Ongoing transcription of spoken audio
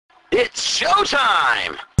It's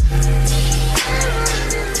showtime!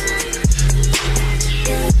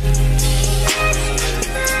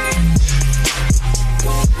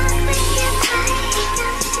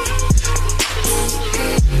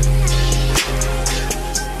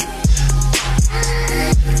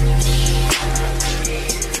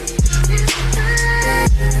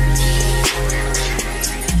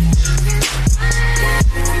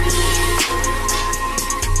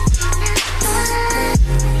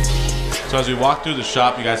 So as we walk through the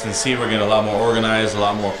shop, you guys can see we're getting a lot more organized, a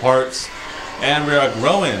lot more parts, and we are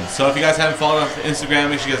growing. So if you guys haven't followed us on Instagram,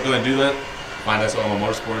 make sure you guys go and do that. Find us at OMA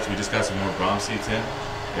Motorsports. We just got some more Brom seats in.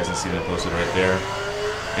 You guys can see them posted right there.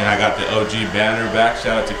 And I got the OG banner back.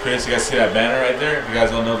 Shout out to Chris. You guys see that banner right there? If you guys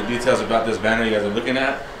don't know the details about this banner you guys are looking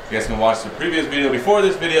at, you guys can watch the previous video before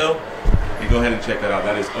this video and go ahead and check that out.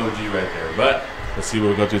 That is OG right there. But let's see what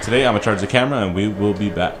we'll go through today. I'm gonna charge the camera and we will be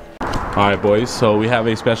back. Alright boys, so we have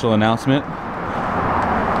a special announcement.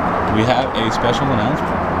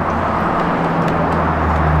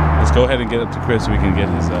 Let's go ahead and get up to Chris so we can get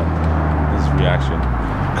his reaction.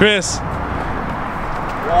 Chris!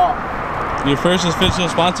 Yeah. Your first official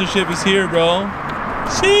sponsorship is here, bro.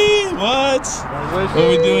 See what? What are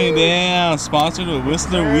we doing? Damn, sponsored with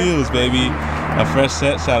Whistler Wheels, baby. A fresh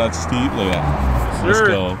set, shout out to Steve. Look at that. Let's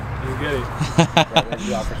go.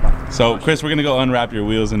 So Chris, we're gonna go unwrap your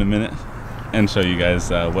wheels in a minute and show you guys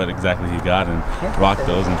what exactly he got and rock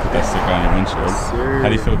those and put that sticker on your windshield. How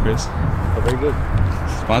do you feel, Chris? Very good.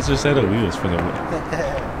 Sponsor set of wheels for the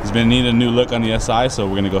He's been needing a new look on the SI, so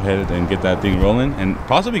we're gonna go ahead and get that thing rolling and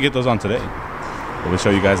possibly get those on today. But we'll show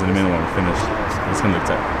you guys in a minute when we're finished. It's gonna look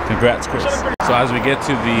tight. Congrats, Chris. So as we get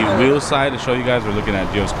to the wheel side to show you guys, we're looking at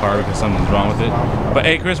Gio's car because something's wrong with it. But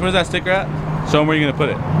hey, Chris, where's that sticker at? Show him where you're gonna put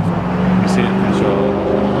it. You see it?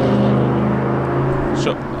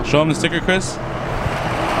 Show him the sticker, Chris. To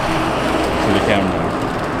the camera.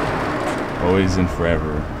 Always and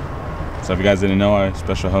forever. So if you guys didn't know, our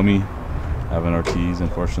special homie, Evan Ortiz,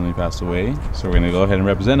 unfortunately passed away. So we're gonna go ahead and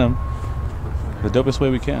represent him the dopest way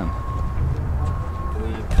we can.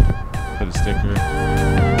 Put a sticker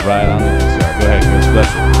right on it. Sorry, go ahead, Chris.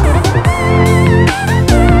 Bless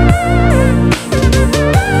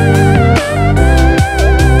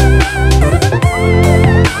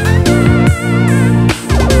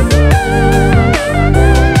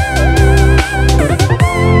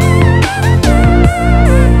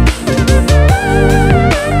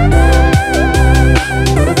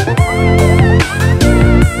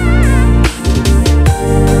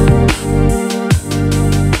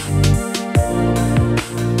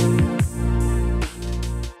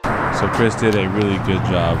Chris did a really good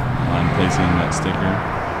job on placing that sticker.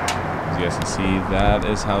 As you guys can see, that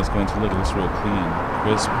is how it's going to look. It looks real clean,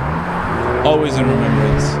 crisp, always in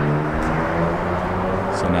remembrance.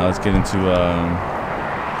 So now let's get into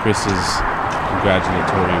Chris's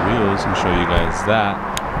congratulatory wheels and show you guys that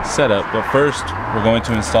setup. But first, we're going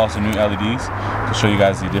to install some new LEDs to show you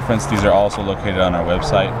guys the difference. These are also located on our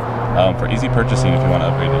website for easy purchasing if you want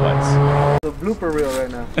to upgrade the lights. The blooper reel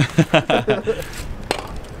right now.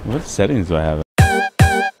 What settings do I have?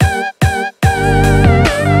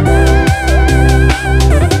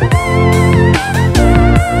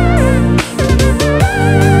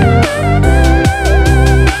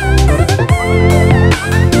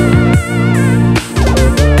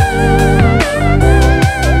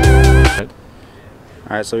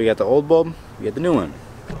 Alright, so we got the old bulb, we got the new one.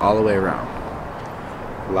 All the way around.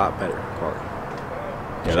 A lot better quality.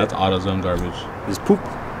 Yeah, that's AutoZone garbage. It's poop.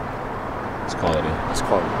 It's quality. It's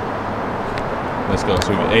quality. Let's go.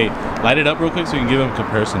 So, hey, light it up real quick so we can give them a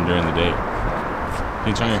comparison during the day. Can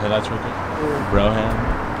you turn your headlights real quick? Broham.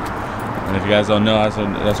 And if you guys don't know,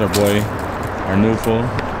 that's our boy, our new fool.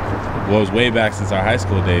 Well, it was way back since our high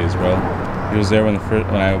school days, bro. He was there when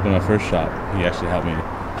I opened my first shop. He actually helped me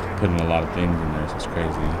put in a lot of things in there, so it's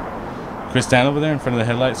crazy. Chris, stand over there in front of the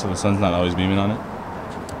headlight so the sun's not always beaming on it.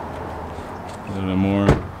 A little bit more.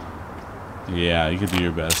 Yeah, you could do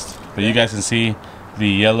your best. But you guys can see the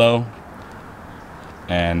yellow,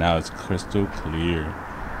 and now it's crystal clear.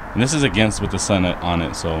 And this is against with the sun on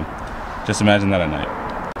it, so just imagine that at night.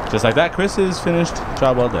 Just like that, Chris is finished.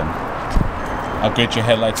 Job well done. Upgrade your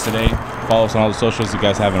headlights today. Follow us on all the socials if you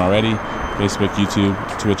guys haven't already. Facebook, YouTube,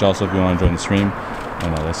 Twitch also if you want to join the stream.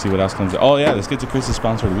 And let's see what else comes. Oh yeah, let's get to Chris's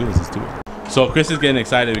sponsored wheels. Let's do it. So Chris is getting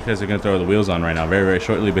excited because they're gonna throw the wheels on right now, very, very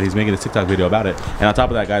shortly. But he's making a TikTok video about it. And on top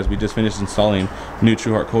of that, guys, we just finished installing new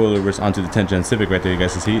TrueHeart coilovers onto the 10th Gen Civic right there. You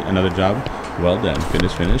guys can see another job. Well done.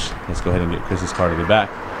 Finish. Let's go ahead and get Chris's car to the back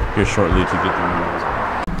here shortly to get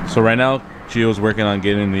the wheels. So right now, Gio's working on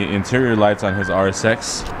getting the interior lights on his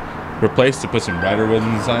RSX. replaced to put some rider wheels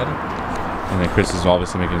inside. And then Chris is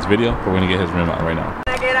obviously making his video, but we're gonna get his rim out right now.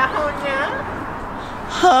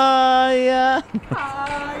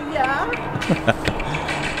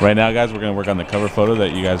 Right now, guys, we're gonna work on the cover photo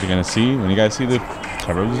that you guys are gonna see when you guys see the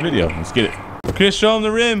cover of this video. Let's get it. Chris, show him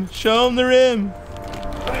the rim. Show him the rim.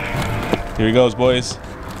 Here he goes, boys.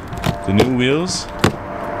 The new wheels.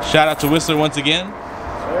 Shout out to Whistler once again.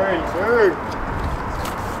 Sir.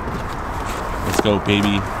 Let's go,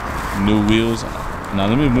 baby. New wheels. Now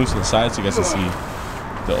let me move to the side so you guys can see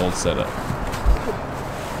the old setup.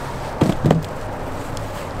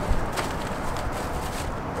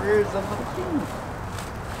 Where's the machine?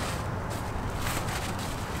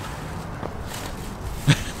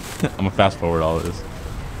 I'm gonna fast forward all of this.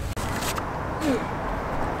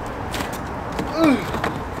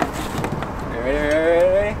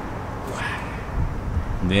 Ready?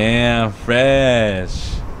 Damn,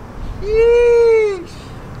 fresh.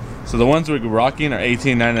 So the ones we're rocking are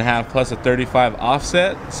 18.9.5 plus a 35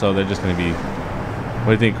 offset. So they're just gonna be, what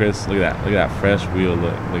do you think, Chris? Look at that. Look at that fresh wheel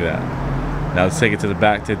look. Look at that. Now let's take it to the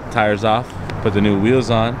back, take the tires off, put the new wheels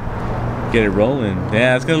on, get it rolling.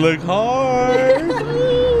 Damn, it's gonna look hard.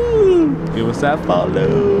 Give us that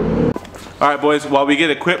follow. All right, boys, while we get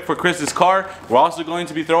equipped for Chris's car, we're also going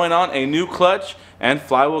to be throwing on a new clutch and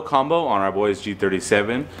flywheel combo on our boys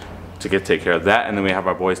G37 to take care of that. And then we have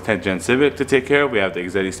our boys 10th Gen Civic to take care of. We have the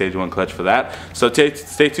Exetti Stage 1 clutch for that. So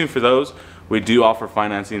stay tuned for those. We do offer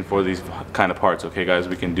financing for these kind of parts, okay, guys?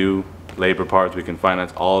 We can do labor parts, we can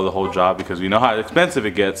finance all of the whole job because we know how expensive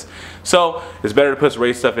it gets. So it's better to put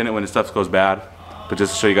race stuff in it when the stuff goes bad. But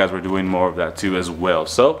just to show you guys, we're doing more of that too as well.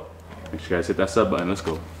 So make sure you guys hit that sub button. Let's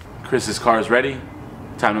go. Chris's car is ready.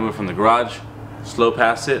 Time to move from the garage, slow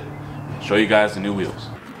past it, show you guys the new wheels.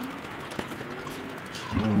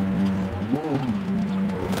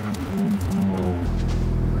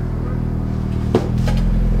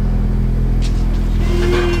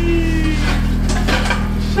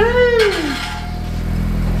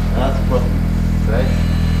 That's what say.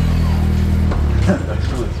 That's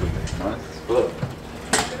really sweet. Nice. Look.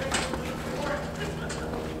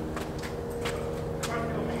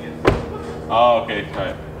 Oh, okay,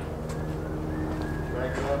 right.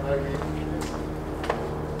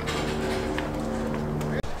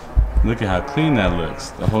 Look at how clean that looks.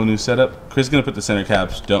 The whole new setup. Chris is gonna put the center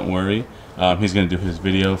caps, don't worry. He's gonna do his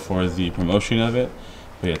video for the promotion of it.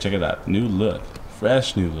 But yeah, check it out. New look,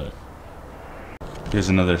 fresh new look. Here's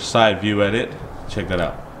another side view at it. Check that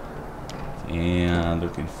out. And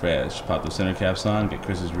looking fresh. Pop the center caps on, get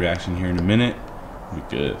Chris's reaction here in a minute. Be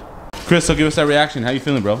good. Chris, so give us that reaction. How you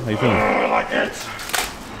feeling, bro? How you feeling? I like it.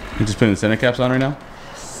 You just putting the center caps on right now?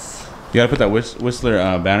 You gotta put that Whistler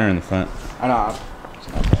banner in the front. I know.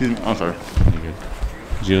 Excuse me. I'm sorry. You're good.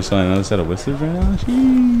 Gio's selling another set of Whistlers right now?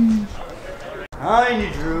 Jeez. Behind you,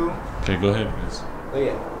 Drew. Okay, go ahead, Chris. Look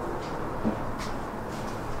at it.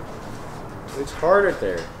 It's hard right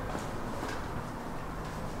there.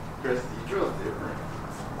 Chris, you drilled different.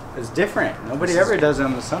 It's different. Nobody ever does it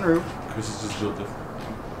on the sunroof. Chris is just built different.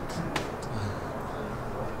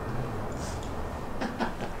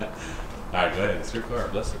 Alright, go ahead. It's your car.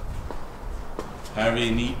 Bless it. However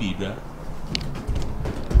you need be, bro.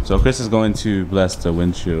 So Chris is going to bless the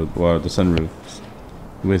windshield or the sunroof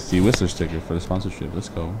with the Whistler sticker for the sponsorship. Let's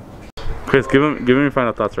go. Chris, give him your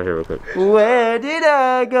final thoughts right here real quick. Where did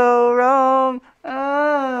I go wrong?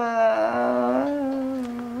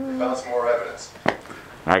 Found some more evidence.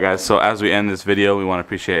 Alright guys, so as we end this video, we want to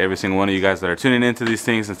appreciate every single one of you guys that are tuning into these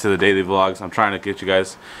things and to the daily vlogs. I'm trying to get you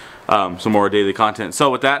guys some more daily content. So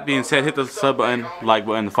with that being said, hit the sub button, like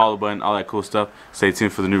button, the follow button, all that cool stuff. Stay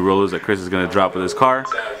tuned for the new rollers that Chris is going to drop with his car.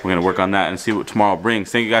 We're going to work on that and see what tomorrow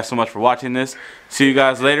brings. Thank you guys so much for watching this. See you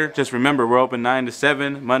guys later. Just remember, we're open 9 to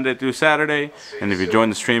 7, Monday through Saturday. And if you joined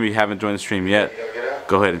the stream, you haven't joined the stream yet,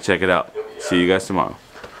 go ahead and check it out. See you guys tomorrow.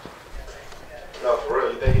 No, for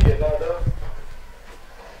real. You think you're getting out though?